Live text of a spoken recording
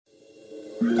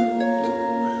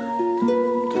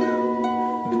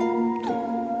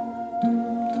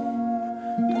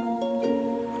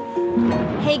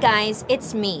guys,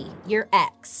 it's me, your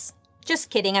ex.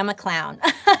 Just kidding, I'm a clown.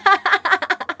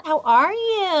 How are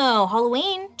you?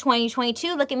 Halloween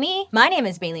 2022, look at me. My name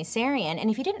is Bailey Sarian, and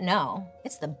if you didn't know,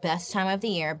 it's the best time of the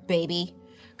year, baby.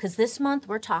 Because this month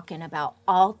we're talking about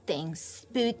all things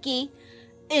spooky,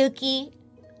 ooky,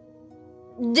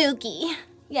 dooky.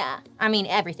 Yeah, I mean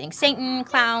everything. Satan,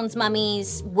 clowns,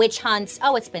 mummies, witch hunts.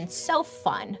 Oh, it's been so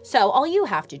fun. So all you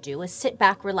have to do is sit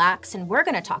back, relax, and we're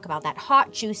gonna talk about that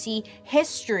hot, juicy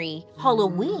history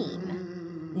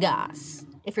Halloween. Guys,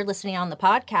 if you're listening on the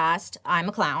podcast, I'm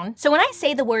a clown. So when I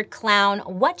say the word clown,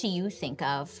 what do you think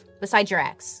of? Besides your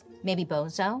ex? Maybe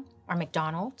Bozo or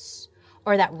McDonald's?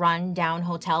 Or that run-down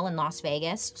hotel in Las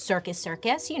Vegas,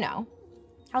 Circus, you know.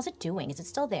 How's it doing? Is it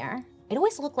still there? It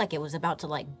always looked like it was about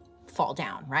to fall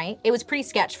down, right? It was pretty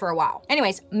sketch for a while.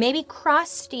 Anyways, maybe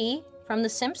Krusty from The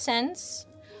Simpsons.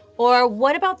 Or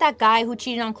what about that guy who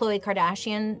cheated on Khloe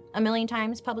Kardashian a million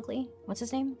times publicly? What's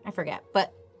his name? I forget.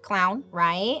 But clown,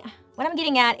 right? What I'm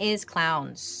getting at is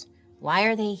clowns. Why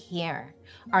are they here?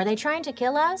 Are they trying to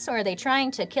kill us, or are they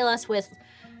trying to kill us with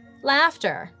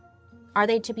laughter? Are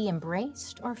they to be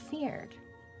embraced or feared?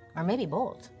 Or maybe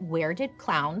both. Where did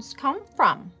clowns come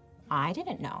from? I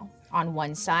didn't know. On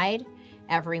one side,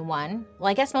 everyone, well,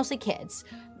 I guess mostly kids,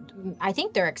 I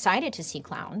think they're excited to see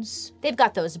clowns. They've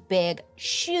got those big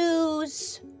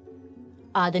shoes,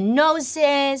 the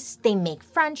noses, they make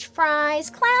French fries,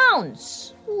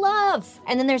 clowns, love.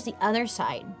 And then there's the other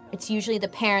side. It's usually the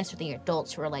parents or the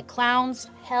adults who are like, clowns,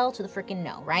 hell to the freaking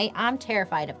no, right? I'm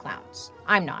terrified of clowns.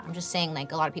 I'm not. I'm just saying,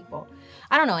 a lot of people,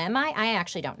 I don't know, am I? I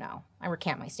actually don't know. I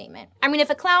recant my statement. I mean, if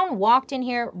a clown walked in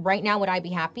here right now, would I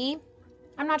be happy?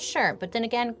 I'm not sure. But then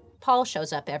again, Paul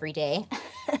shows up every day.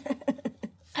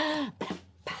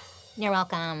 You're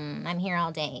welcome. I'm here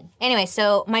all day. Anyway,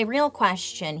 so my real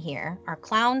question here, are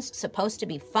clowns supposed to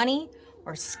be funny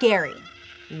or scary?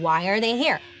 Why are they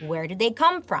here? Where did they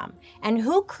come from? And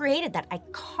who created that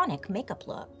iconic makeup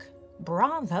look?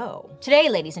 Bravo. Today,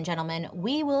 ladies and gentlemen,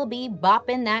 we will be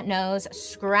bopping that nose,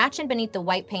 scratching beneath the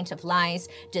white paint of lies,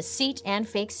 deceit, and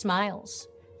fake smiles.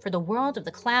 For the world of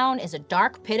the clown is a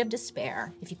dark pit of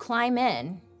despair. If you climb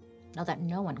in, know that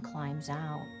no one climbs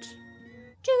out.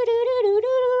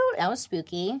 That was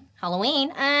spooky.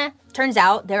 Halloween, Turns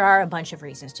out there are a bunch of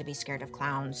reasons to be scared of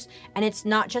clowns. And it's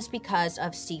not just because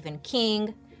of Stephen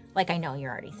King, like I know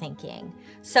you're already thinking.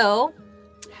 So,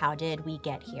 how did we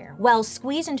get here? Well,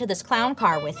 squeeze into this clown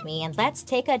car with me and let's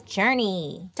take a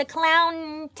journey to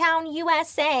Clown Town,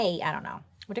 USA. I don't know.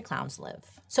 Where do clowns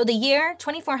live? So the year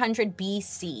 2400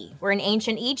 BC. We're in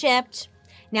ancient Egypt.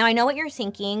 Now, I know what you're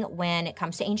thinking when it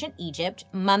comes to ancient Egypt.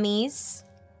 Mummies,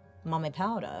 mummy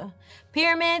powder,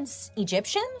 pyramids,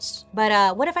 Egyptians.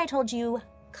 But what if I told you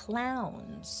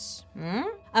clowns?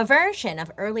 A version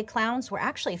of early clowns were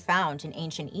actually found in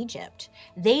ancient Egypt.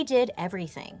 They did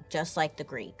everything, just like the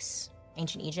Greeks.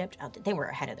 Ancient Egypt, they were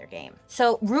ahead of their game.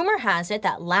 So rumor has it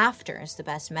that laughter is the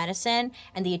best medicine,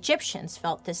 and the Egyptians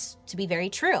felt this to be very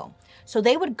true. So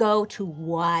they would go to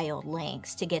wild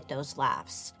lengths to get those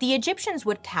laughs. The Egyptians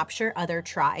would capture other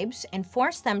tribes and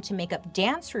force them to make up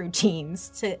dance routines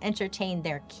to entertain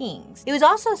their kings. It was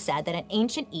also said that in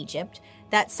ancient Egypt,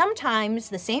 that sometimes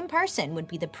the same person would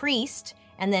be the priest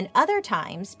and then other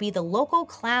times be the local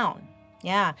clown.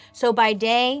 Yeah, so by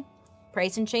day,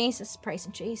 praising Jesus,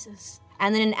 praising Jesus.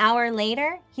 And then an hour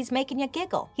later, he's making you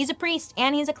giggle. He's a priest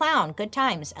and he's a clown. Good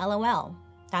times, LOL.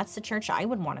 That's the church I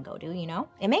would want to go to, you know?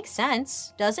 It makes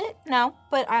sense, does it? No,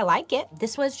 but I like it.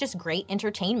 This was just great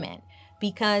entertainment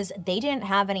because they didn't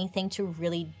have anything to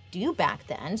really do back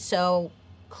then. So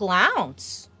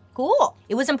clowns, cool.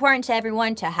 It was important to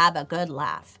everyone to have a good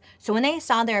laugh. So when they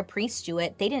saw their priest do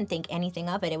it, they didn't think anything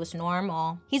of it. It was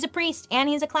normal. He's a priest and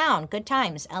he's a clown. Good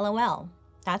times, LOL.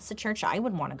 That's the church I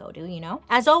would want to go to, you know?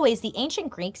 As always, the ancient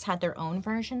Greeks had their own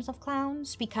versions of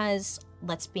clowns because,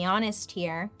 let's be honest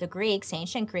here, the Greeks,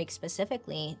 ancient Greeks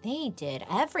specifically, they did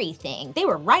everything. They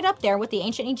were right up there with the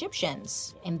ancient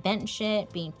Egyptians. Inventing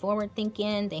shit, being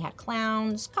forward-thinking, they had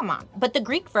clowns, come on. But the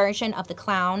Greek version of the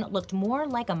clown looked more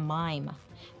like a mime.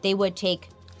 They would take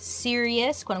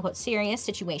serious, quote-unquote serious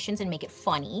situations and make it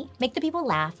funny, make the people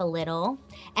laugh a little.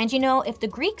 And you know, if the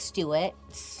Greeks do it,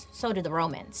 so did the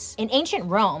Romans. In ancient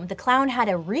Rome, the clown had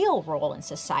a real role in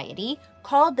society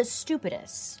called the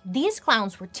stupidus. These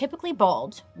clowns were typically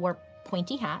bald, wore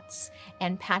pointy hats,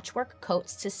 and patchwork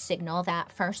coats to signal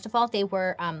that, first of all, they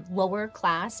were lower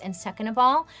class, and second of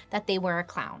all, that they were a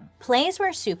clown. Plays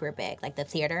were super big, like the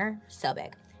theater, so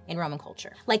big. In Roman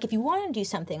culture. Like if you wanted to do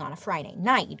something on a Friday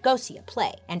night, you'd go see a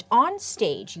play. And on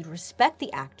stage, you'd respect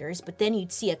the actors, but then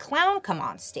you'd see a clown come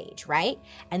on stage, right?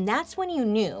 And that's when you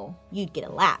knew you'd get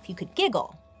a laugh. You could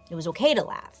giggle. It was okay to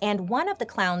laugh. And one of the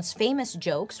clown's famous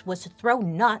jokes was to throw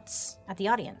nuts at the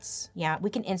audience. Yeah, we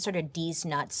can insert a D's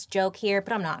nuts joke here,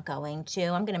 but I'm not going to.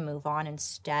 I'm going to move on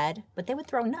instead. But they would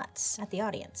throw nuts at the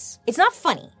audience. It's not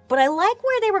funny, but I like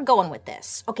where they were going with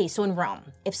this. Okay, so in Rome,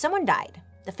 if someone died,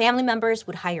 the family members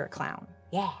would hire a clown.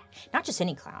 Yeah, not just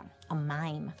any clown, a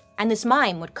mime. And this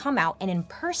mime would come out and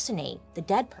impersonate the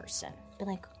dead person. Be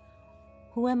like,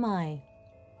 who am I?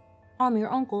 I'm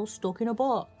your uncle stuck in a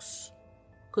box.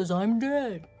 'Cause I'm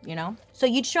dead, you know? So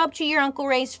you'd show up to your Uncle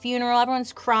Ray's funeral,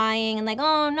 everyone's crying and like,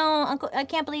 oh no, Uncle, I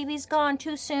can't believe he's gone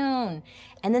too soon.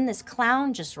 And then this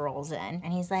clown just rolls in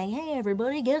and he's like, hey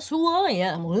everybody, guess who I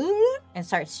am? And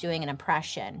starts doing an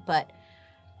impression, but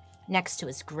next to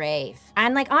his grave.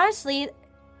 And like, honestly,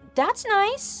 that's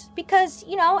nice because,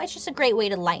 you know, it's just a great way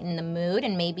to lighten the mood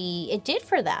and maybe it did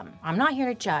for them. I'm not here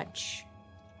to judge.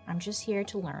 I'm just here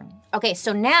to learn. Okay,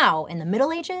 so now in the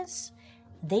Middle Ages,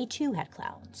 they too had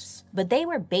clowns, but they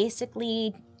were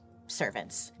basically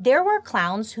servants. There were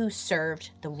clowns who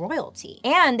served the royalty,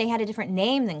 and they had a different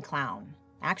name than clown,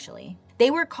 actually.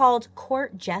 They were called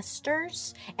court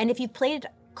jesters, and if you've played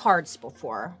cards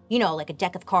before, you know, like a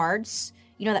deck of cards,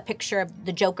 you know that picture of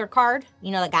the Joker card?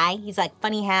 You know the guy? He's like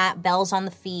funny hat, bells on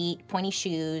the feet, pointy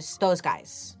shoes. Those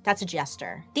guys. That's a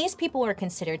jester. These people were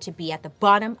considered to be at the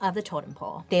bottom of the totem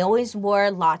pole. They always wore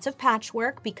lots of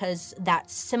patchwork because that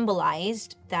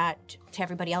symbolized that to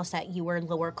everybody else that you were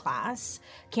lower class,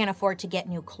 can't afford to get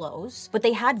new clothes. But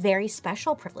they had very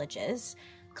special privileges.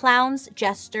 Clowns,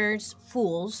 jesters,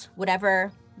 fools,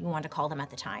 whatever you want to call them at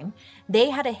the time, they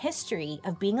had a history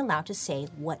of being allowed to say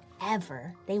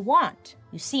whatever they want.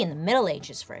 You see, in the Middle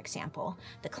Ages, for example,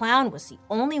 the clown was the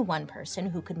only one person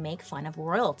who could make fun of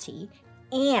royalty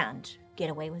and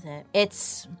get away with it.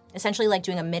 It's essentially like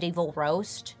doing a medieval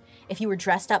roast. If you were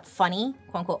dressed up funny,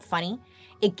 quote unquote funny,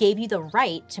 it gave you the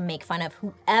right to make fun of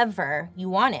whoever you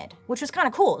wanted, which was kind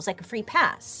of cool. It was like a free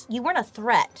pass. You weren't a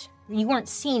threat. You weren't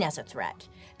seen as a threat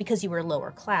because you were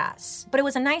lower class. But it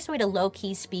was a nice way to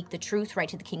low-key speak the truth right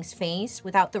to the king's face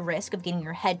without the risk of getting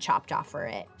your head chopped off for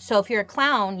it. So if you're a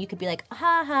clown, you could be like,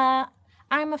 ha ha,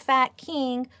 I'm a fat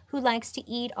king who likes to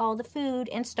eat all the food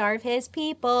and starve his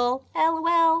people,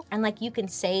 LOL. And like you can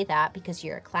say that because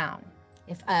you're a clown.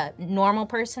 If a normal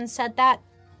person said that,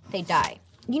 they die.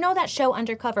 You know that show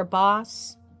Undercover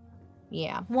Boss?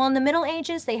 Yeah. Well, in the Middle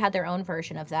Ages, they had their own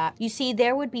version of that. You see,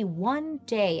 there would be one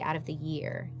day out of the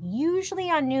year, usually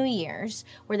on New Year's,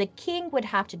 where the king would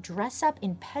have to dress up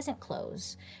in peasant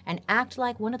clothes and act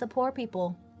like one of the poor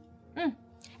people.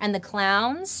 And the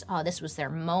clowns, oh, this was their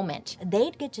moment.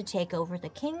 They'd get to take over the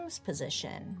king's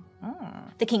position.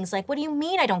 The king's like, what do you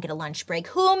mean I don't get a lunch break?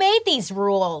 Who made these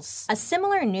rules? A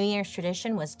similar New Year's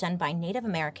tradition was done by Native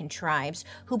American tribes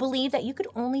who believed that you could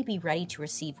only be ready to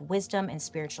receive wisdom and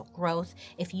spiritual growth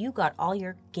if you got all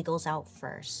your giggles out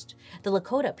first. The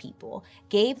Lakota people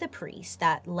gave the priest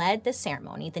that led the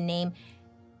ceremony the name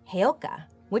Heoka,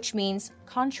 which means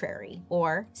contrary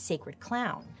or sacred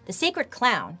clown. The sacred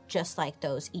clown, just like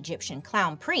those Egyptian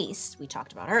clown priests we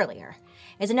talked about earlier,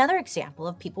 is another example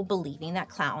of people believing that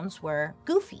clowns were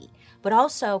goofy, but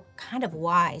also kind of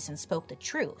wise and spoke the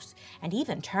truth, and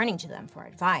even turning to them for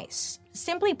advice.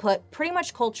 Simply put, pretty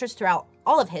much cultures throughout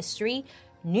all of history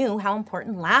knew how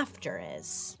important laughter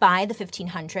is. By the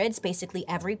 1500s, basically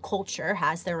every culture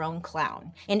has their own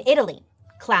clown. In Italy,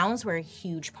 clowns were a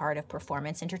huge part of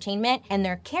performance entertainment, and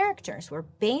their characters were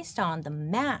based on the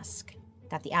mask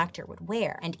that the actor would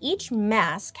wear. And each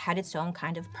mask had its own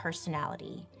kind of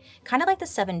personality. Kind of like the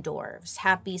Seven Dwarfs,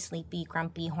 happy, sleepy,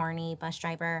 grumpy, horny, bus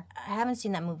driver. I haven't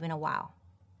seen that movie in a while.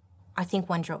 I think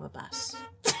one drove a bus.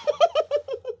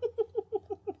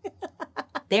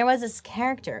 There was this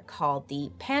character called the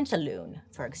Pantaloon,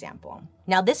 for example.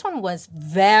 Now this one was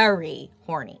very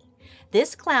horny.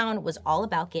 This clown was all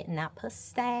about getting that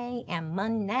pussy and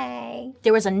money.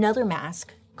 There was another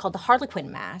mask called the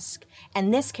Harlequin mask,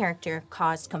 and this character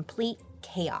caused complete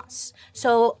chaos.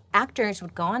 So actors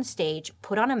would go on stage,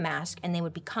 put on a mask, and they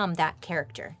would become that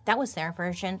character. That was their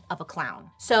version of a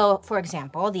clown. So, for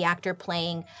example, the actor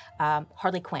playing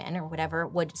Harley Quinn or whatever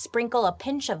would sprinkle a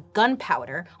pinch of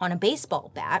gunpowder on a baseball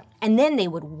bat, and then they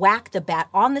would whack the bat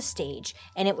on the stage,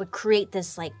 and it would create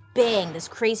this like bang, this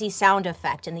crazy sound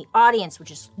effect, and the audience would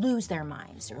just lose their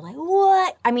minds. They were like,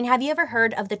 what? I mean, have you ever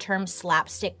heard of the term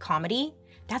slapstick comedy?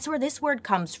 That's where this word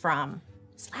comes from.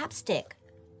 Slapstick.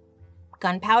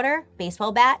 Gunpowder?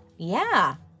 Baseball bat?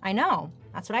 Yeah, I know.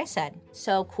 That's what I said.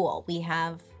 So cool. We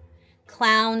have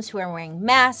clowns who are wearing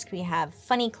masks. We have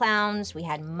funny clowns. We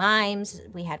had mimes.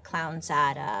 We had clowns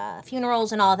at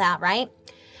funerals and all that, right?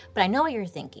 But I know what you're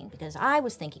thinking because I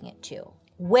was thinking it too.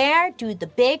 Where do the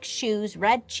big shoes,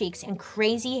 red cheeks, and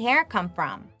crazy hair come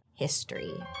from?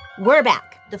 History. We're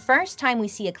back. The first time we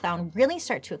see a clown really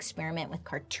start to experiment with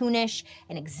cartoonish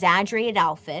and exaggerated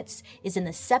outfits is in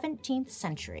the 17th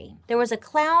century. There was a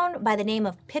clown by the name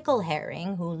of Pickle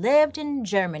Herring who lived in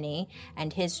Germany,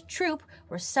 and his troupe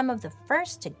were some of the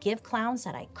first to give clowns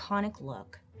that iconic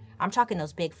look. I'm talking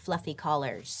those big fluffy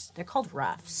collars. They're called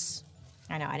ruffs.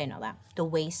 I know, I didn't know that. The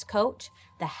waistcoat,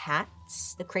 the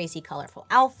hats, the crazy colorful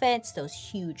outfits, those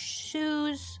huge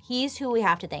shoes. He's who we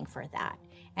have to thank for that.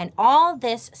 And all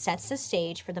this sets the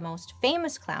stage for the most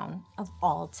famous clown of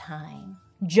all time.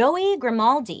 Joey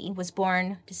Grimaldi was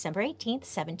born December 18th,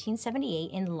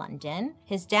 1778 in London.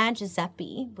 His dad,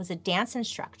 Giuseppe, was a dance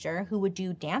instructor who would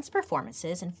do dance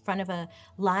performances in front of a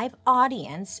live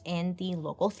audience in the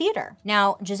local theater.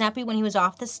 Now, Giuseppe, when he was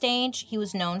off the stage, he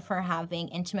was known for having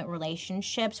intimate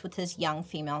relationships with his young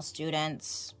female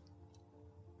students.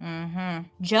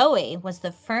 Joey was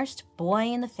the first boy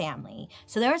in the family,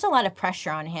 so there was a lot of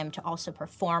pressure on him to also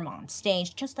perform on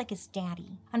stage, just like his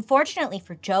daddy. Unfortunately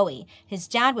for Joey, his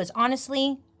dad was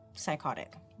honestly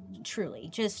psychotic. Truly,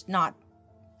 just not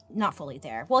fully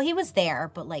there. Well, he was there,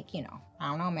 but like, you know, I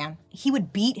don't know, man. He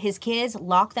would beat his kids,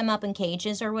 lock them up in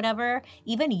cages or whatever,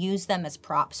 even use them as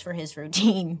props for his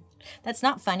routine. That's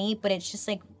not funny, but it's just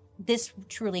like, this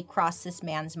truly crossed this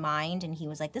man's mind, and he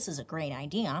was like, this is a great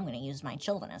idea. I'm going to use my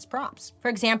children as props. For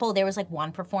example, there was like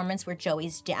one performance where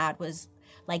Joey's dad was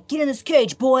like, get in this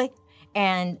cage, boy,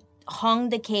 and hung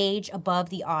the cage above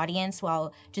the audience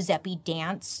while Giuseppe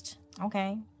danced.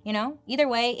 Okay, you know, either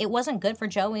way, it wasn't good for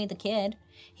Joey, the kid.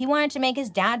 He wanted to make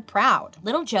his dad proud.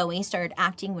 Little Joey started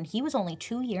acting when he was only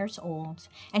 2 years old,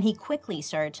 and he quickly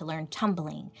started to learn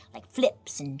tumbling, like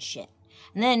flips and shit.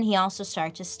 And then he also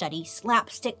started to study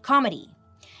slapstick comedy.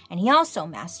 And he also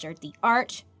mastered the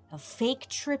art of fake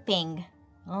tripping.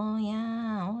 Oh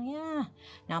yeah.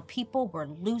 Now people were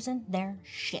losing their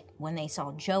shit when they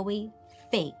saw Joey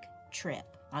fake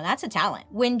trip. Now that's a talent.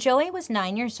 When Joey was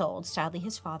 9 years old, sadly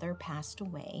his father passed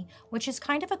away, which is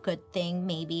kind of a good thing,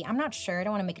 maybe. I'm not sure, I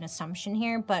don't want to make an assumption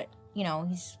here, but you know,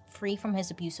 he's free from his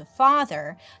abusive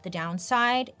father. The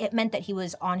downside, it meant that he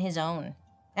was on his own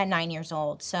at 9 years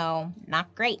old, so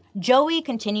not great. Joey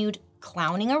continued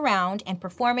clowning around and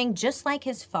performing just like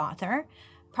his father,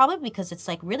 probably because it's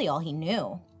like really all he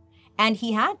knew. And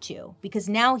he had to, because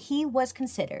now he was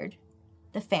considered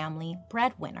the family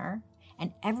breadwinner,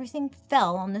 and everything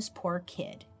fell on this poor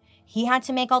kid. He had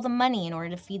to make all the money in order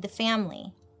to feed the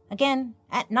family. Again,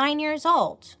 at 9 years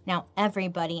old. Now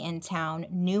everybody in town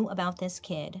knew about this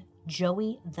kid,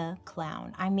 Joey the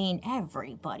Clown. I mean,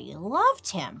 everybody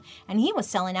loved him, and he was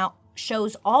selling out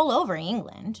shows all over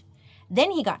England.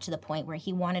 Then he got to the point where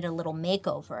he wanted a little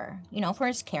makeover, you know, for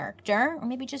his character, or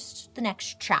maybe just the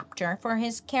next chapter for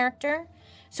his character.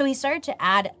 So he started to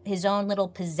add his own little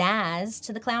pizzazz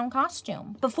to the clown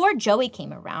costume. Before Joey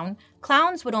came around,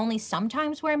 clowns would only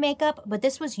sometimes wear makeup, but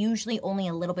this was usually only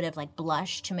a little bit of like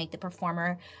blush to make the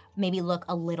performer maybe look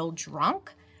a little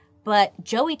drunk. But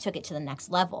Joey took it to the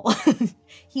next level.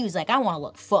 He was like, I want to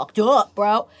look fucked up,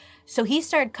 bro. So he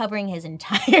started covering his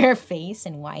entire face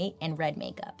in white and red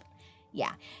makeup.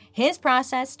 Yeah, his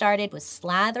process started with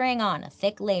slathering on a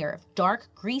thick layer of dark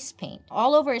grease paint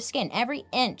all over his skin, every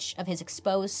inch of his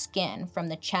exposed skin from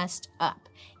the chest up,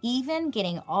 even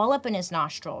getting all up in his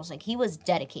nostrils. Like, he was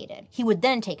dedicated. He would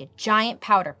then take a giant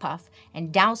powder puff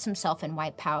and douse himself in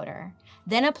white powder,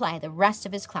 then apply the rest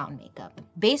of his clown makeup.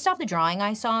 Based off the drawing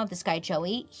I saw of this guy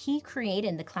Joey, he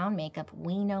created the clown makeup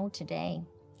we know today.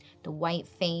 The white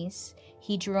face,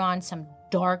 he drew on some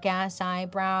dark-ass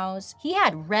eyebrows. He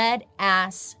had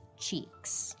red-ass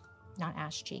cheeks. Not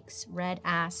ass cheeks,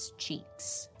 red-ass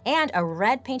cheeks. And a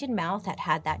red painted mouth that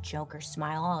had that Joker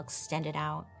smile all extended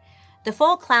out. The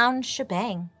full clown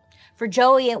shebang. For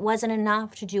Joey, it wasn't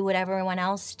enough to do what everyone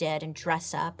else did and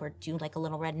dress up or do like a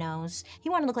little red nose. He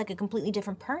wanted to look like a completely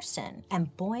different person,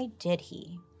 and boy did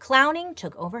he. Clowning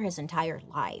took over his entire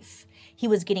life. He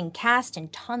was getting cast in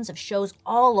tons of shows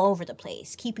all over the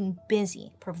place, keeping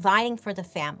busy, providing for the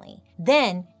family.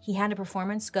 Then he had a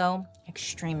performance go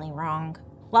extremely wrong.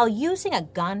 While using a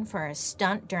gun for a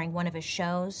stunt during one of his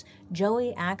shows,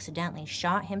 Joey accidentally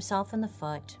shot himself in the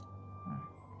foot.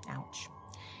 Ouch.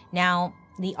 Now,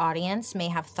 the audience may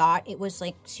have thought it was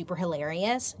like super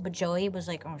hilarious, but Joey was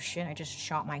like, oh shit, I just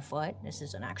shot my foot. This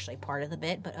isn't actually part of the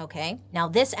bit, but okay. Now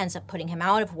this ends up putting him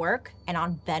out of work and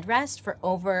on bed rest for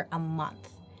over a month.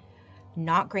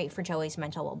 Not great for Joey's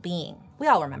mental well-being. We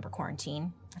all remember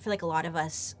quarantine. I feel like a lot of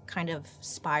us kind of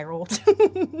spiraled,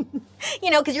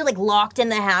 because you're like locked in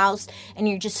the house and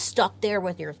you're just stuck there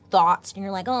with your thoughts. And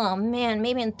you're like, oh man,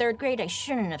 maybe in 3rd grade I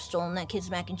shouldn't have stolen that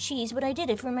kid's mac and cheese, but I did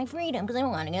it for my freedom because I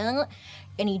want to go.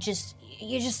 And you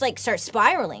just like start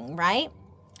spiraling, right?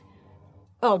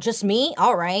 Oh, just me?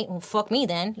 All right. Well, fuck me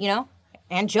then,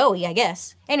 And Joey, I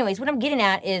guess. Anyways, what I'm getting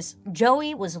at is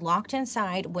Joey was locked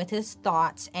inside with his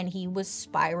thoughts and he was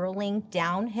spiraling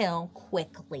downhill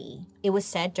quickly. It was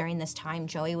said during this time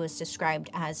Joey was described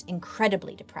as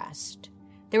incredibly depressed.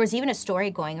 There was even a story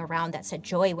going around that said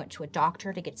Joey went to a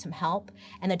doctor to get some help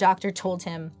and the doctor told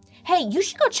him, hey, you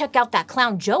should go check out that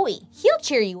clown Joey. He'll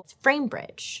cheer you. It's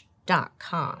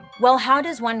Framebridge.com. Well, how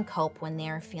does one cope when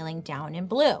they're feeling down and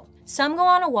blue? Some go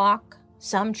on a walk,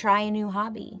 some try a new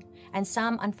hobby, and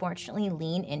some unfortunately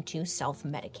lean into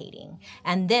self-medicating.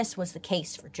 And this was the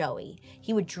case for Joey.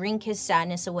 He would drink his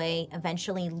sadness away,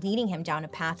 eventually leading him down a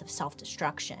path of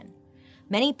self-destruction.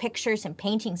 Many pictures and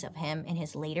paintings of him in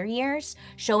his later years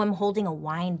show him holding a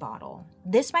wine bottle.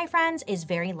 This, my friends, is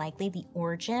very likely the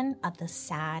origin of the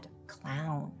sad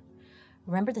clown.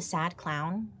 Remember the sad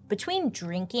clown? Between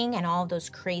drinking and all of those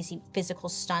crazy physical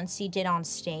stunts he did on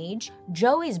stage,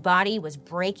 Joey's body was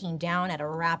breaking down at a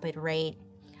rapid rate.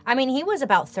 I mean, he was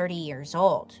about 30 years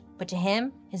old, but to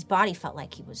him, his body felt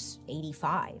like he was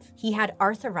 85. He had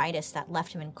arthritis that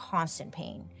left him in constant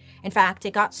pain. In fact,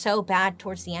 it got so bad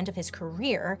towards the end of his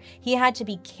career, he had to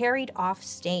be carried off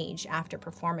stage after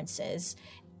performances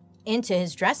into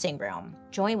his dressing room.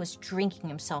 Joey was drinking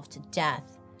himself to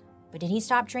death. But did he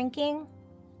stop drinking?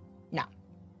 No,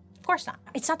 of course not.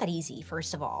 It's not that easy,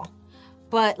 first of all.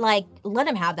 But, let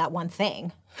him have that one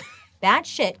thing. Bad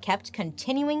shit kept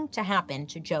continuing to happen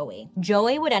to Joey.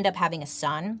 Joey would end up having a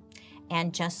son,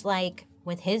 and just like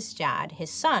with his dad, his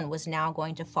son was now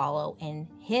going to follow in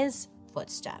his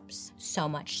footsteps. So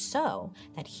much so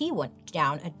that he went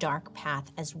down a dark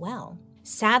path as well.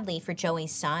 Sadly for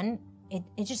Joey's son, it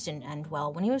just didn't end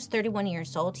well. When he was 31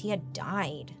 years old, he had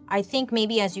died. I think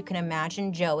maybe, as you can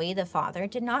imagine, Joey, the father,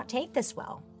 did not take this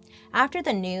well. After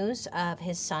the news of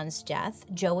his son's death,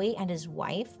 Joey and his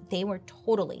wife, they were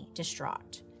totally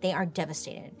distraught. They are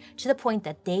devastated to the point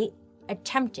that they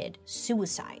attempted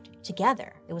suicide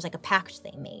together. It was like a pact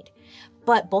they made.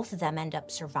 But both of them end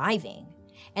up surviving.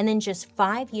 And then just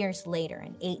 5 years later,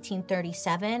 in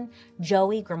 1837,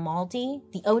 Joey Grimaldi,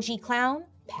 the OG clown,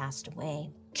 passed away.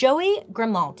 Joey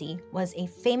Grimaldi was a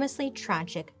famously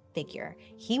tragic figure.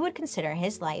 He would consider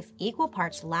his life equal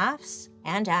parts laughs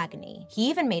and agony. He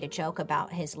even made a joke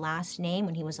about his last name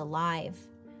when he was alive,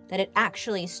 that it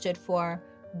actually stood for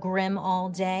Grim All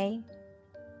Day.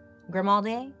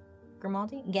 Grimaldi?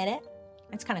 Grimaldi? Get it?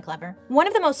 It's kind of clever. One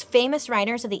of the most famous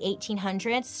writers of the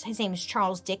 1800s, his name is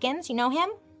Charles Dickens. You know him?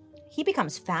 He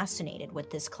becomes fascinated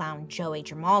with this clown Joey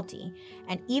Grimaldi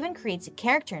and even creates a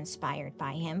character inspired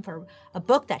by him for a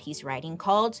book that he's writing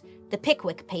called The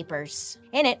Pickwick Papers.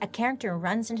 In it, a character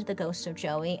runs into the ghost of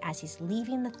Joey as he's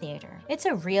leaving the theater. It's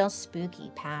a real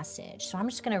spooky passage, so I'm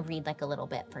just going to read a little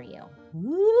bit for you.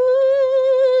 Woo!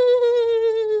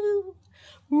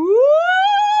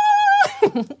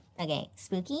 Okay,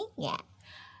 spooky? Yeah.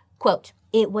 Quote,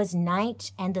 "It was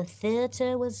night and the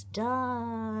theater was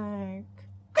dark."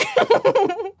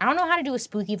 I don't know how to do a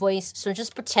spooky voice, so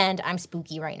just pretend I'm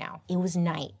spooky right now. It was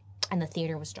night, and the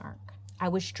theater was dark. I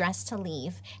was dressed to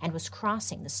leave and was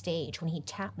crossing the stage when he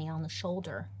tapped me on the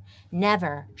shoulder.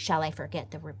 Never shall I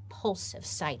forget the repulsive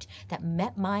sight that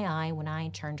met my eye when I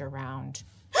turned around.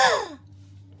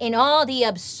 In all the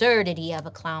absurdity of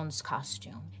a clown's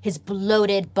costume, his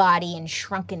bloated body and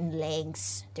shrunken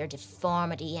legs, their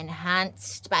deformity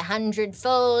enhanced by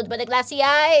hundredfold by the glassy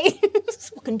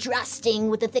eyes, contrasting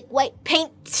with the thick white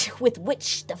paint with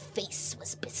which the face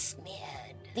was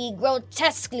besmeared, the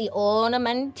grotesquely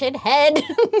ornamented head,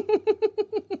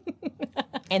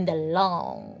 and the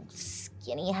long,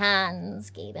 skinny hands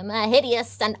gave him a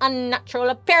hideous and unnatural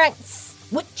appearance,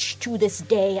 which to this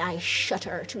day I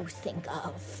shudder to think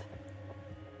of.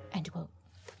 End quote.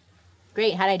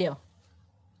 Great, how'd I do?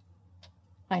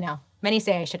 I know. Many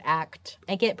say I should act.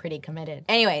 I get pretty committed.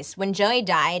 Anyways, when Joey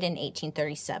died in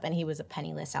 1837, he was a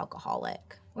penniless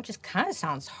alcoholic, which is kind of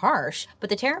sounds harsh, but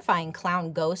the terrifying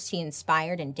clown ghost he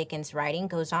inspired in Dickens' writing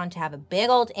goes on to have a big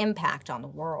old impact on the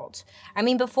world. I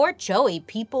mean, before Joey,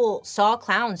 people saw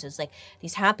clowns as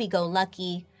these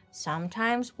happy-go-lucky,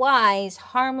 sometimes wise,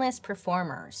 harmless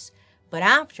performers. But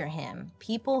after him,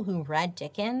 people who read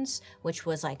Dickens, which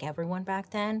was like everyone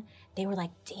back then, They were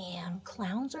like, damn,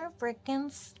 clowns are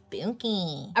freaking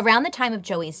spooky. Around the time of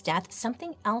Joey's death,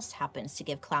 something else happens to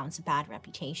give clowns a bad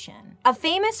reputation. A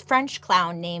famous French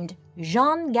clown named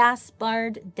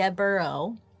Jean-Gaspard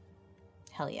Deburau,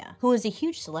 hell yeah, who was a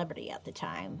huge celebrity at the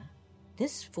time.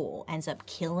 This fool ends up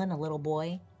killing a little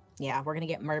boy. Yeah, we're gonna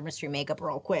get murder mystery makeup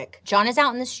real quick. John is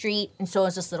out in the street, and so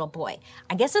is this little boy.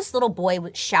 I guess this little boy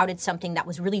shouted something that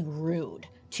was really rude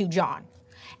to John.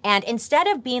 And instead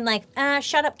of being like,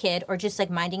 shut up, kid, or just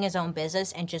like minding his own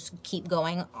business and just keep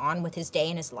going on with his day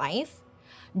and his life,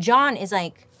 John is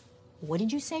like, what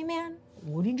did you say, man?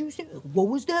 What did you say? What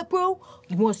was that, bro?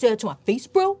 You want to say that to my face,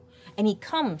 bro? And he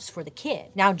comes for the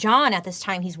kid. Now, John, at this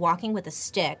time, he's walking with a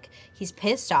stick. He's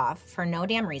pissed off for no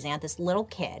damn reason at this little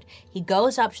kid. He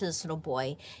goes up to this little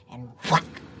boy and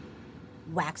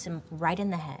whacks him right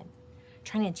in the head,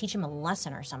 trying to teach him a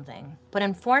lesson or something. But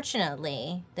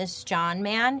unfortunately, this John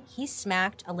man, he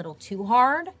smacked a little too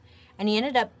hard, and he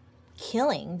ended up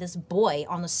killing this boy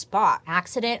on the spot.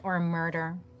 Accident or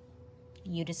murder?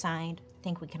 You decide. I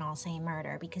think we can all say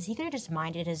murder, because he could have just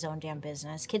minded his own damn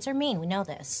business. Kids are mean, we know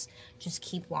this. Just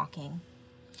keep walking.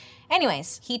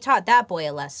 Anyways, he taught that boy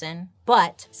a lesson,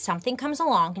 but something comes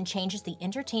along and changes the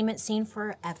entertainment scene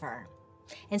forever.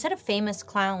 Instead of famous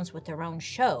clowns with their own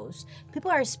shows, people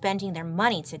are spending their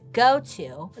money to go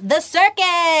to the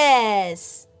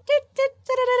circus!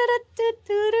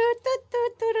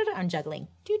 I'm juggling.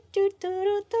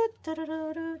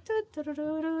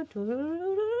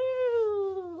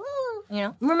 You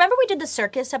know, remember we did the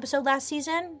circus episode last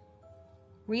season?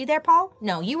 Were you there, Paul?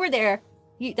 No, you were there.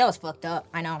 That was fucked up,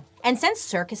 I know. And since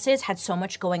circuses had so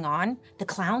much going on, the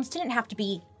clowns didn't have to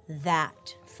be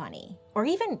that funny or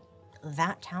even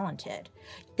that talented.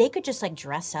 They could just like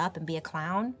dress up and be a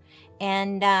clown,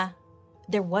 and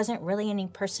there wasn't really any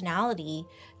personality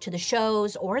to the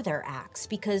shows or their acts,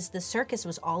 because the circus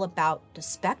was all about the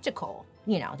spectacle.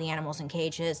 You know, the animals in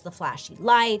cages, the flashy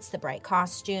lights, the bright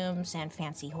costumes, and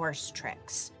fancy horse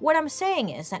tricks. What I'm saying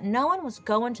is that no one was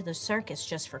going to the circus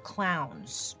just for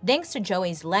clowns. Thanks to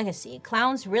Joey's legacy,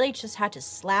 clowns really just had to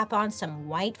slap on some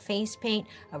white face paint,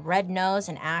 a red nose,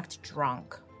 and act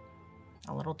drunk.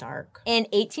 A little dark. In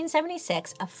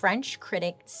 1876, a French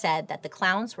critic said that the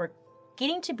clowns were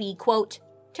getting to be, quote,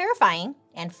 terrifying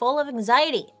and full of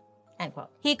anxiety, end quote.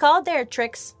 He called their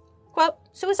tricks, quote,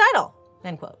 suicidal,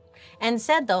 end quote, and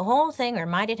said the whole thing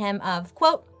reminded him of,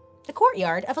 quote, the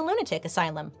courtyard of a lunatic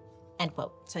asylum, end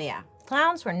quote. So yeah,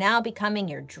 clowns were now becoming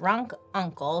your drunk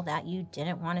uncle that you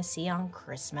didn't want to see on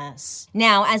Christmas.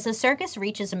 Now, as the circus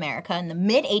reaches America in the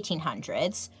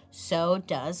mid-1800s, so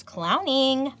does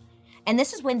clowning. And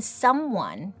this is when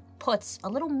someone puts a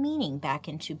little meaning back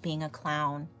into being a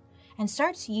clown and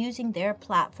starts using their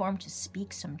platform to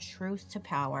speak some truth to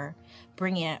power,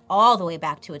 bringing it all the way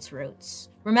back to its roots.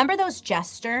 Remember those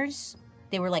jesters?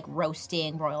 They were like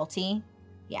roasting royalty?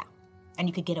 Yeah. And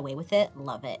you could get away with it?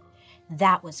 Love it.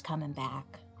 That was coming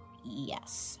back.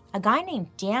 Yes. A guy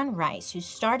named Dan Rice, who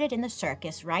started in the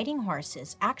circus riding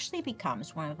horses, actually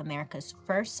becomes one of America's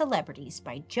first celebrities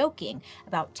by joking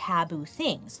about taboo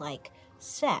things like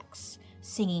sex,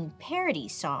 singing parody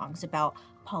songs about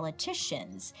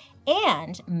politicians,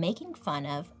 and making fun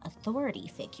of authority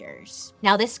figures.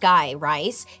 Now this guy,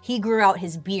 Rice, he grew out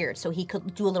his beard so he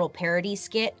could do a little parody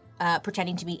skit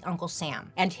pretending to be Uncle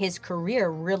Sam. And his career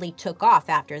really took off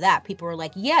after that. People were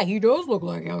like, yeah, he does look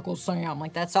like Uncle Sam.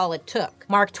 Like, that's all it took.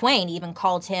 Mark Twain even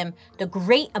called him the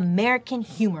great American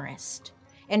humorist.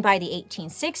 And by the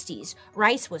 1860s,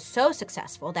 Rice was so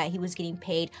successful that he was getting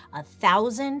paid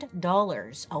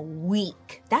 $1,000 a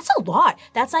week. That's a lot.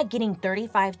 That's like getting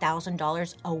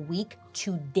 $35,000 a week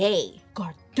today.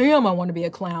 God damn, I want to be a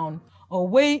clown. Oh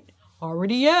wait,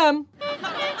 already am.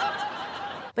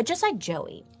 But just like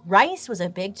Joey, Rice was a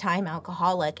big-time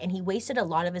alcoholic, and he wasted a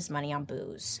lot of his money on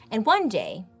booze. And one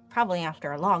day, probably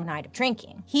after a long night of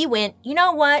drinking, he went, you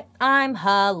know what? I'm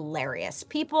hilarious.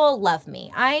 People love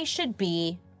me. I should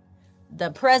be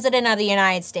the president of the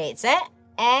United States.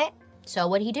 So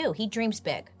what'd he do? He dreams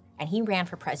big, and he ran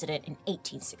for president in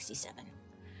 1867.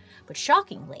 But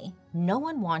shockingly, no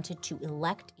one wanted to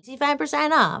elect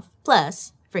 65% off,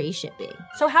 plus free shipping.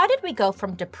 So how did we go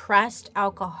from depressed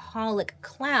alcoholic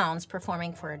clowns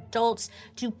performing for adults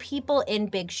to people in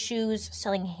big shoes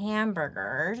selling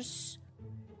hamburgers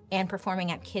and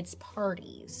performing at kids'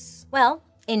 parties? Well,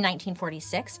 in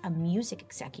 1946, a music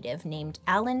executive named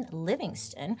Alan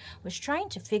Livingston was trying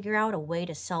to figure out a way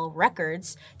to sell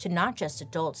records to not just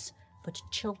adults, but to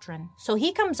children. So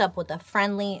he comes up with a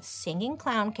friendly singing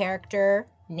clown character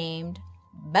named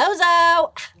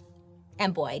Bozo.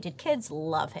 And boy, did kids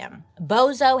love him.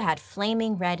 Bozo had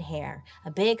flaming red hair, a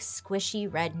big squishy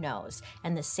red nose,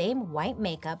 and the same white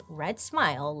makeup, red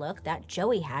smile look that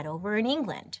Joey had over in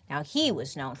England. Now, he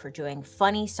was known for doing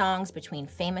funny songs between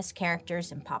famous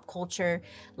characters in pop culture,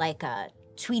 like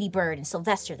Tweety Bird and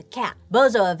Sylvester the Cat.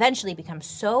 Bozo eventually becomes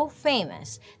so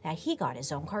famous that he got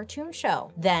his own cartoon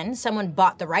show. Then someone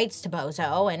bought the rights to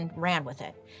Bozo and ran with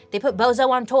it. They put Bozo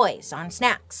on toys, on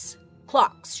snacks,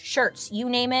 clocks, shirts, you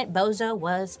name it, Bozo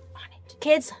was on it.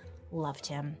 Kids loved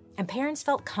him, and parents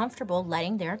felt comfortable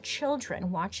letting their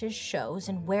children watch his shows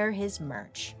and wear his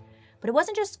merch. But it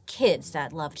wasn't just kids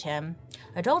that loved him.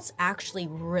 Adults actually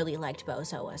really liked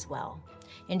Bozo as well.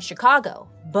 In Chicago,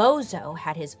 Bozo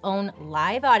had his own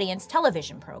live audience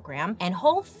television program, and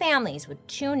whole families would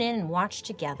tune in and watch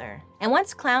together. And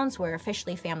once clowns were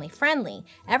officially family friendly,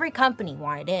 every company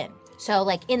wanted in. So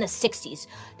like in the 60s,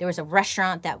 there was a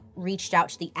restaurant that reached out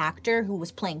to the actor who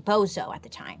was playing Bozo at the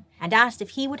time and asked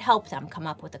if he would help them come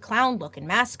up with a clown look and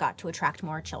mascot to attract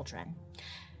more children.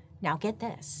 Now get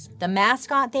this, the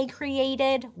mascot they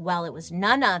created, well, it was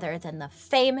none other than the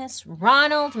famous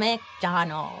Ronald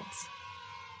McDonald.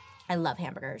 I love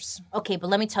hamburgers. Okay,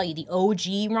 but let me tell you, the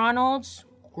OG Ronald,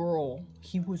 girl,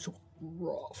 he was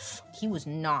rough. He was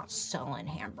not selling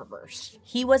hamburgers.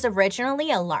 He was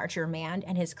originally a larger man,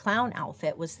 and his clown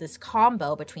outfit was this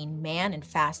combo between man and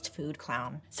fast food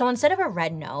clown. So instead of a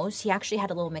red nose, he actually had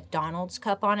a little McDonald's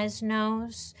cup on his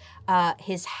nose.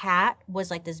 His hat was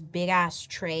like this big ass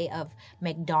tray of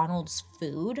McDonald's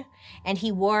food, and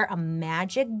he wore a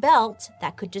magic belt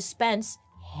that could dispense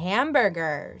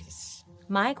hamburgers.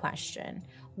 My question,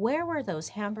 where were those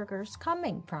hamburgers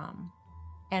coming from?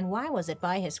 And why was it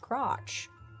by his crotch?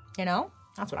 You know,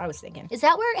 that's what I was thinking. Is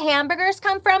that where hamburgers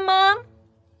come from, Mom?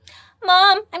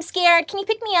 Mom, I'm scared. Can you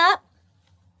pick me up?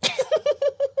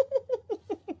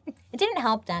 It didn't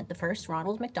help that the first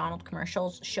Ronald McDonald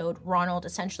commercials showed Ronald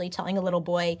essentially telling a little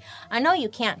boy, I know you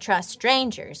can't trust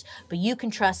strangers, but you can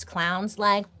trust clowns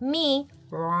like me,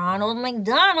 Ronald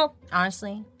McDonald.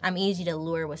 Honestly, I'm easy to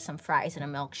lure with some fries and a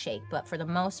milkshake, but for the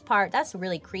most part, that's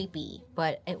really creepy.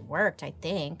 But it worked, I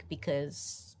think,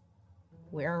 because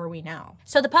where are we now?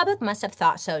 So the public must have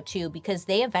thought so too, because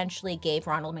they eventually gave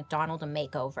Ronald McDonald a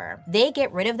makeover. They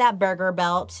get rid of that burger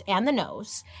belt and the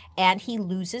nose, and he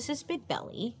loses his big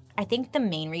belly. I think the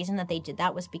main reason that they did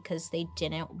that was because they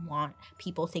didn't want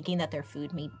people thinking that their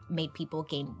food made people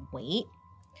gain weight.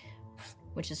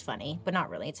 Which is funny, but not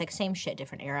really. It's like same shit,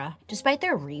 different era. Despite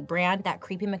their rebrand, that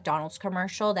creepy McDonald's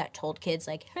commercial that told kids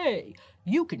like, hey,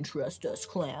 you can trust us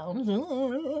clowns,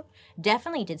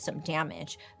 definitely did some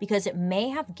damage because it may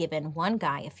have given one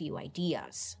guy a few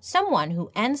ideas. Someone who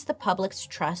ends the public's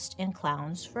trust in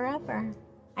clowns forever.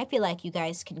 I feel like you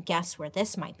guys can guess where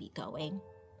this might be going.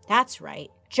 That's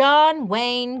right, John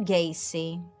Wayne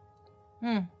Gacy.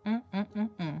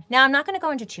 Now, I'm not going to go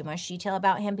into too much detail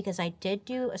about him because I did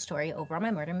do a story over on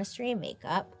my Murder Mystery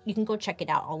Makeup. You can go check it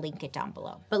out. I'll link it down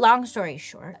below. But long story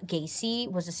short,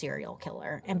 Gacy was a serial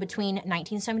killer. And between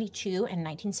 1972 and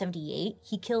 1978,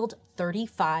 he killed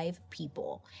 35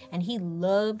 people. And he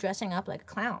loved dressing up like a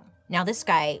clown. Now, this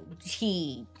guy,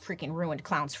 he freaking ruined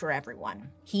clowns for everyone.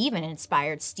 He even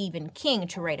inspired Stephen King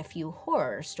to write a few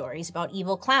horror stories about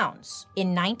evil clowns.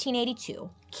 In 1982,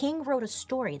 King wrote a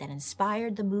story that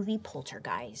inspired the movie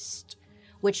Poltergeist,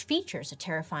 which features a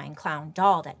terrifying clown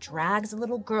doll that drags a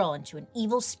little girl into an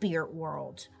evil spirit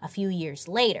world. A few years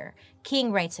later,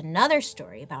 King writes another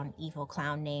story about an evil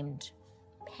clown named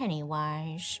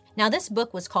Pennywise. Now, this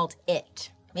book was called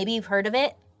It. Maybe you've heard of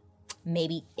it.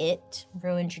 Maybe it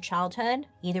ruined your childhood.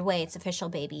 Either way, it's official,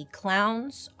 baby.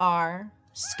 Clowns are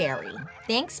scary.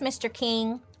 Thanks, Mr.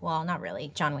 King. Well, not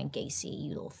really. John Wayne Gacy,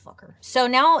 you little fucker. So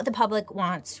now the public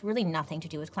wants really nothing to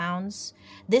do with clowns.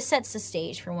 This sets the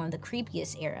stage for one of the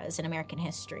creepiest eras in American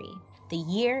history. The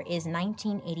year is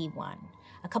 1981.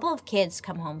 A couple of kids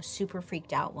come home super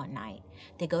freaked out one night.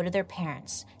 They go to their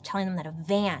parents, telling them that a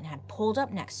van had pulled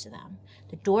up next to them.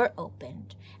 The door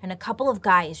opened, and a couple of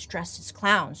guys dressed as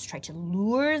clowns tried to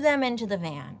lure them into the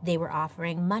van. They were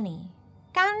offering money,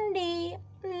 candy,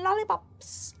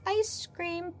 lollipops, ice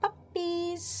cream,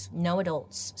 puppies. No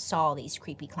adults saw these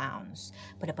creepy clowns,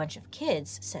 but a bunch of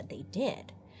kids said they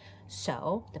did.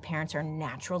 So the parents are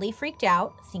naturally freaked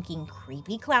out, thinking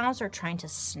creepy clowns are trying to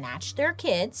snatch their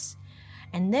kids.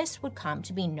 And this would come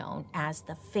to be known as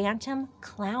the Phantom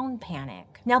Clown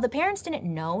Panic. Now, the parents didn't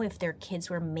know if their kids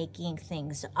were making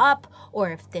things up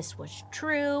or if this was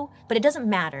true, but it doesn't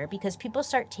matter because people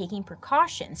start taking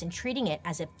precautions and treating it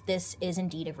as if this is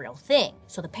indeed a real thing.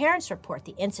 So the parents report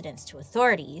the incidents to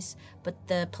authorities, but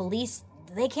the police,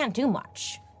 they can't do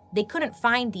much. They couldn't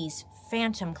find these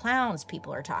phantom clowns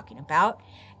people are talking about,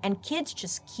 and kids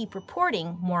just keep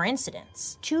reporting more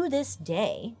incidents. To this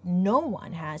day, no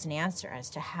one has an answer as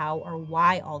to how or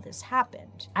why all this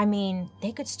happened. I mean,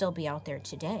 they could still be out there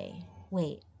today.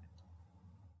 Wait.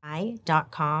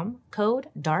 I.com, code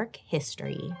dark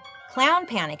history. Clown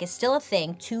panic is still a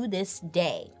thing to this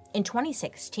day. In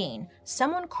 2016,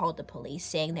 someone called the police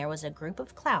saying there was a group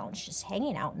of clowns just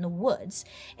hanging out in the woods,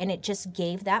 and it just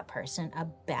gave that person a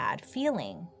bad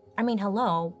feeling. I mean,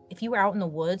 hello, if you were out in the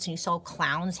woods and you saw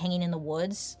clowns hanging in the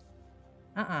woods,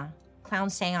 clown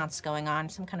seance going on,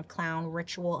 some kind of clown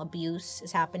ritual abuse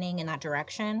is happening in that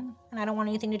direction, and I don't want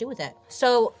anything to do with it.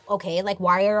 So, okay, like,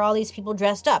 why are all these people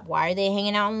dressed up? Why are they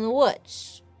hanging out in the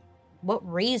woods? What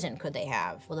reason could they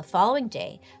have? Well, the following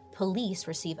day, police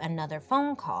receive another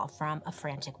phone call from a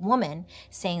frantic woman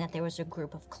saying that there was a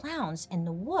group of clowns in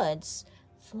the woods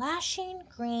flashing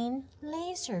green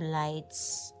laser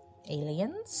lights.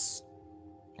 Aliens?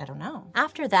 I don't know.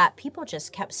 After that, people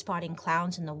just kept spotting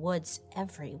clowns in the woods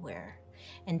everywhere,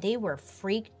 and they were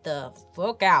freaked the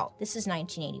fuck out. This is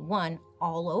 1981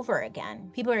 all over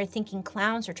again. People are thinking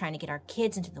clowns are trying to get our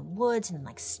kids into the woods and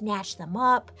like snatch them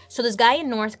up. So this guy in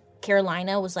North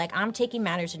Carolina was like, I'm taking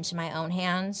matters into my own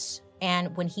hands.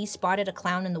 And when he spotted a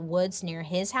clown in the woods near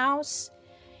his house,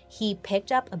 he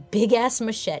picked up a big-ass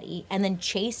machete and then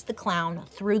chased the clown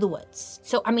through the woods.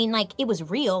 So, I mean, like, it was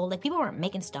real. Like, people weren't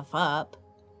making stuff up.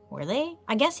 Were they?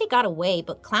 I guess he got away,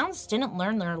 but clowns didn't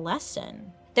learn their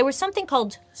lesson. There was something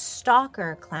called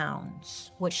stalker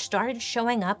clowns, which started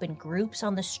showing up in groups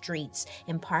on the streets,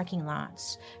 in parking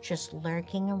lots, just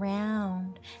lurking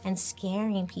around and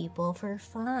scaring people for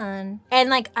fun. And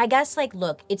like, I guess like,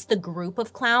 look, it's the group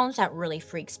of clowns that really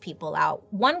freaks people out.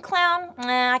 One clown,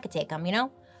 I could take them, you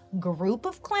know? Group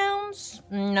of clowns?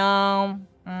 No.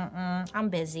 I'm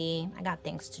busy. I got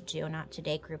things to do. Not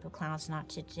today, group of clowns, not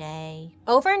today.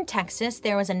 Over in Texas,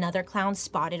 there was another clown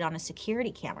spotted on a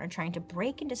security camera trying to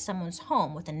break into someone's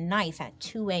home with a knife at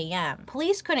 2 a.m.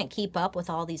 Police couldn't keep up with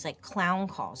all these like clown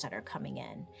calls that are coming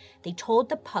in. They told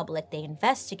the public they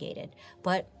investigated,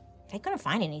 but they couldn't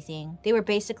find anything. They were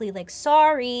basically like,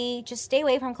 sorry, just stay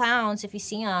away from clowns if you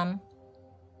see them.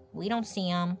 We don't see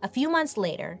them. A few months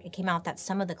later, it came out that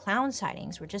some of the clown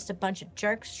sightings were just a bunch of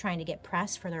jerks trying to get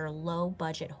press for their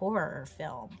low-budget horror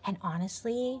film. And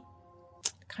honestly,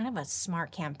 kind of a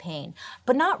smart campaign.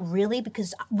 But not really,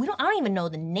 because I don't even know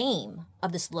the name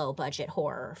of this low-budget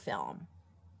horror film.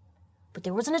 But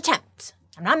there was an attempt.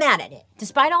 I'm not mad at it.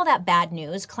 Despite all that bad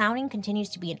news, clowning continues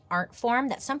to be an art form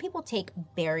that some people take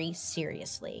very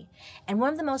seriously. And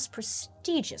one of the most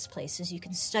prestigious places you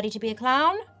can study to be a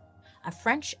clown? A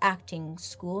French acting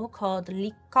school called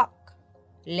Lecoq.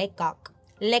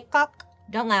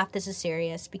 Don't laugh, this is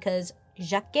serious, because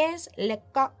Jacques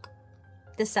Lecoq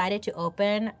decided to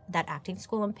open that acting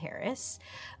school in Paris,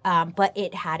 but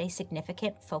it had a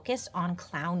significant focus on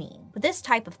clowning. But this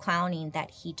type of clowning that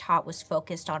he taught was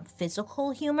focused on physical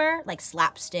humor, like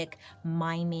slapstick,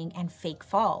 miming, and fake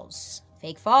falls.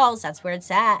 Fake falls, that's where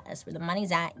it's at. That's where the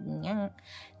money's at.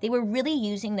 They were really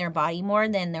using their body more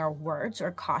than their words or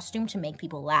costume to make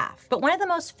people laugh. But one of the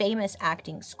most famous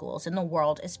acting schools in the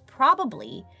world is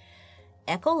probably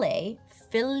École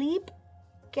Philippe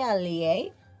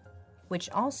Gallier, which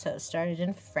also started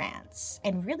in France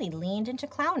and really leaned into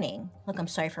clowning. Look, I'm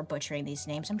sorry for butchering these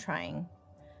names. I'm trying.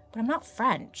 But I'm not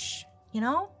French, you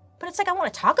know? But it's like I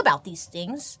want to talk about these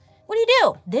things. What do you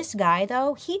do? This guy,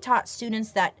 though, he taught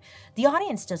students that the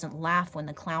audience doesn't laugh when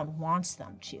the clown wants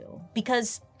them to.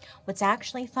 Because what's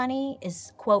actually funny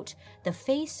is, quote, the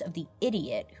face of the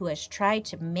idiot who has tried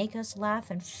to make us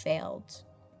laugh and failed,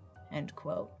 end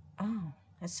quote. Oh,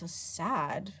 that's so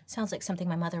sad. Sounds like something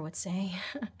my mother would say.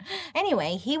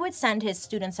 Anyway, he would send his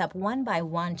students up one by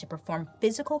one to perform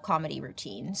physical comedy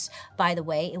routines. By the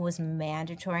way, it was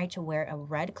mandatory to wear a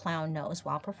red clown nose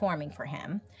while performing for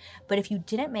him. But if you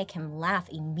didn't make him laugh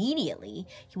immediately,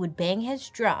 he would bang his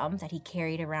drum that he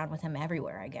carried around with him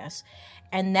everywhere, I guess.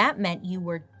 And that meant you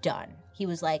were done. He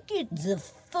was like, get the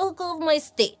fuck off my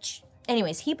stage.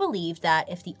 Anyways, he believed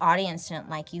that if the audience didn't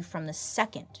like you from the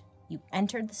second you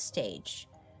entered the stage,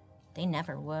 they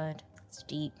never would. It's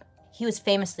deep. He was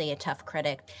famously a tough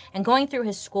critic, and going through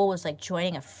his school was like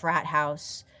joining a frat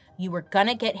house. You were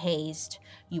gonna get hazed,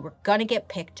 you were gonna get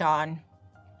picked on,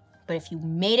 but if you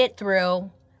made it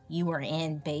through, you were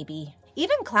in, baby.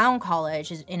 Even clown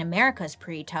college in America is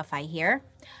pretty tough, I hear.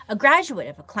 A graduate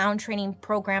of a clown training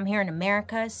program here in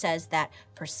America says that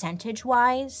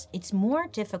percentage-wise, it's more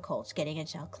difficult getting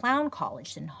into a clown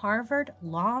college than Harvard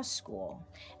Law School.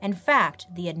 In fact,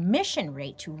 the admission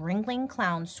rate to Ringling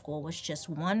Clown School was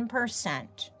just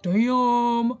 1%.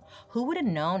 Damn! Who would have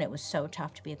known it was so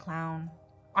tough to be a clown?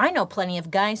 I know plenty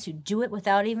of guys who do it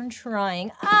without even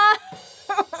trying.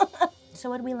 So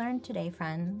what did we learn today,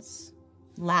 friends?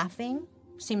 Laughing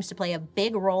seems to play a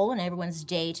big role in everyone's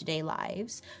day-to-day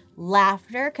lives.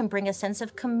 Laughter can bring a sense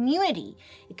of community.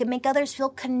 It can make others feel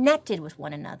connected with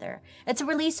one another. It's a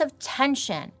release of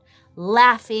tension.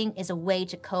 Laughing is a way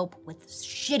to cope with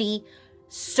shitty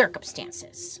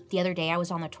circumstances. The other day I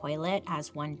was on the toilet,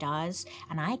 as one does,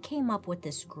 and I came up with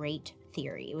this great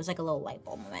theory. It was like a little light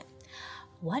bulb moment.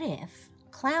 What if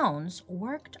clowns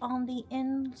worked on the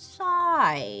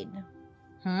inside?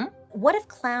 What if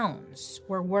clowns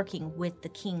were working with the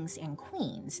kings and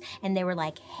queens and they were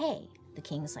like, hey, the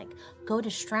king's like, go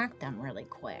distract them really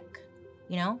quick.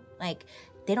 You know, like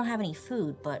they don't have any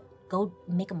food, but go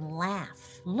make them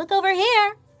laugh. Look over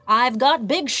here. I've got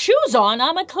big shoes on.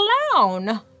 I'm a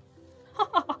clown.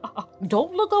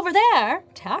 Don't look over there.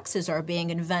 Taxes are being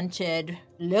invented.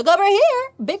 Look over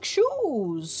here. Big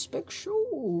shoes. Big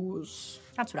shoes.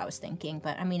 That's what I was thinking.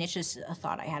 But I mean, it's just a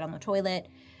thought I had on the toilet.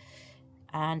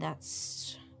 And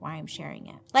that's why I'm sharing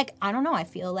it. Like, I don't know, I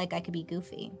feel like I could be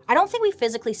goofy. I don't think we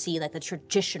physically see like the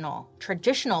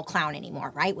traditional clown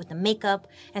anymore, right? With the makeup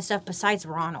and stuff, besides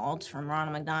Ronald from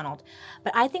Ronald McDonald.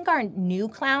 But I think our new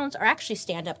clowns are actually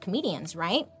stand-up comedians,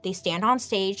 right? They stand on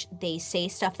stage, they say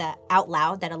stuff that out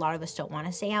loud that a lot of us don't want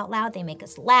to say out loud. They make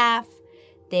us laugh.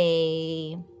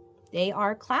 They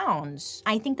are clowns.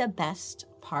 I think the best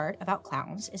part about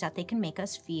clowns is that they can make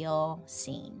us feel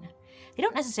seen. They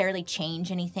don't necessarily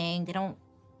change anything. They don't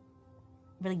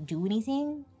really do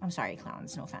anything. I'm sorry,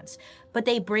 clowns, no offense. But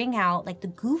they bring out like the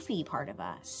goofy part of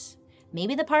us.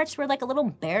 Maybe the parts we're like a little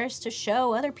embarrassed to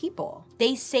show other people.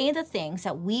 They say the things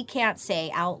that we can't say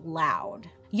out loud.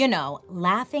 You know,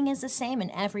 laughing is the same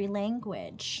in every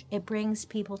language. It brings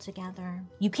people together.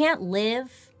 You can't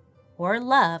live or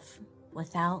love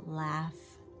without laugh.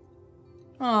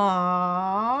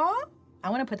 Aww. I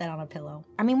want to put that on a pillow.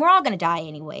 I mean, we're all going to die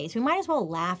anyways. We might as well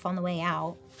laugh on the way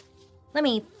out. Let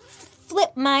me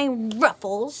flip my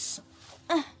ruffles.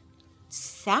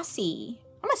 Sassy.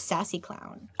 I'm a sassy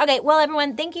clown. Okay, well,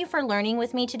 everyone, thank you for learning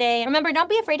with me today. Remember, don't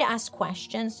be afraid to ask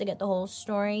questions to get the whole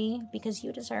story because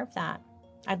you deserve that.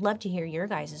 I'd love to hear your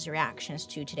guys' reactions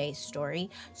to today's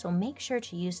story, so make sure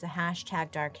to use the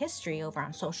hashtag Dark History over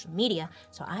on social media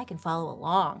so I can follow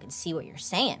along and see what you're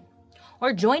saying.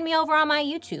 Or join me over on my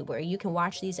YouTube where you can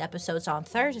watch these episodes on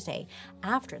Thursday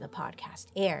after the podcast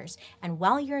airs. And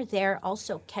while you're there,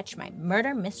 also catch my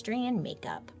murder, mystery, and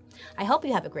makeup. I hope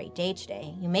you have a great day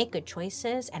today. You make good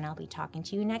choices, and I'll be talking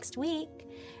to you next week.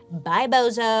 Bye,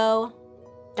 bozo.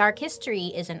 Dark History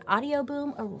is an Audio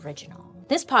Boom original.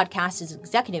 This podcast is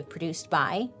executive produced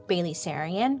by Bailey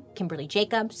Sarian, Kimberly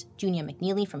Jacobs, Junia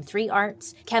McNeely from 3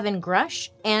 Arts, Kevin Grush,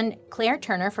 and Claire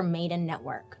Turner from Maiden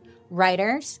Network.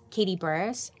 Writers, Katie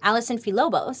Burris, Allison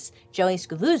Filobos, Joey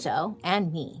Scavuzzo,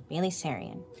 and me, Bailey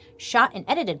Sarian. Shot and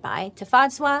edited by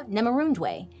Tafadzwa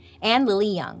Nemarundwe and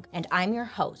Lily Young. And I'm your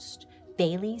host,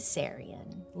 Bailey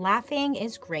Sarian. Laughing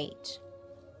is great.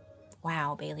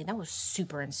 Wow, Bailey, that was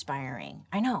super inspiring.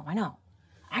 I know.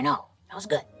 That was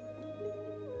good.